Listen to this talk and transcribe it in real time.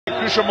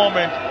crucial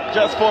moment,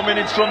 just 4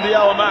 minutes from the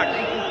hour mark.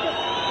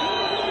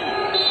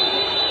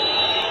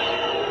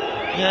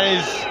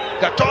 Here is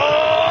Gathouch!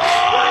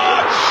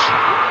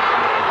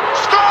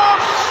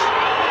 Scores!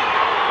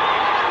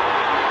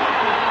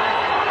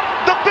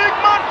 The big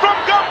man from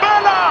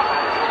Gambela!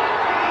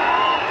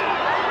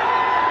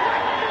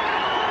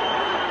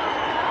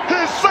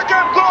 His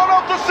second goal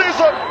of the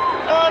season,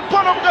 and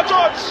Panom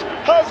Gathouch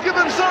has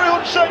given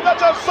Zerihun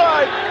Shengata's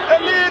side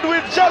a lead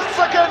with just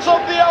seconds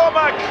of the hour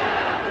mark.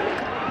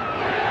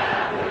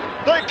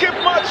 They keep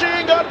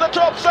marching at the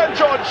top, St.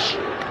 George.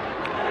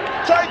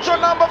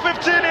 Title number 15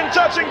 in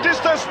touching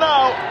distance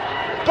now.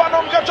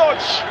 Panom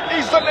Gathouch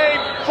is the name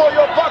for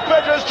your back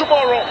pages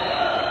tomorrow.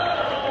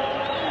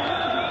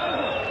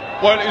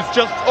 Well, it's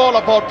just all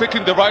about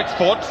picking the right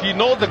spots. He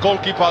knows the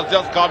goalkeeper has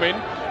just come in.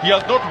 He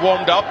has not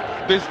warmed up.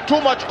 There's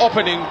too much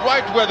opening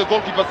right where the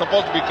goalkeeper is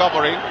supposed to be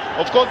covering.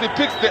 Of course, he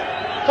picks the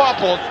far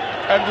post,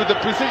 and with the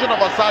precision of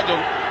a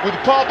surgeon, with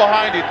power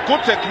behind it,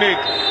 good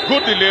technique,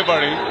 good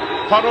delivery,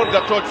 Panom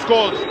Gathouch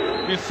scores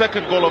his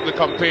second goal of the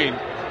campaign.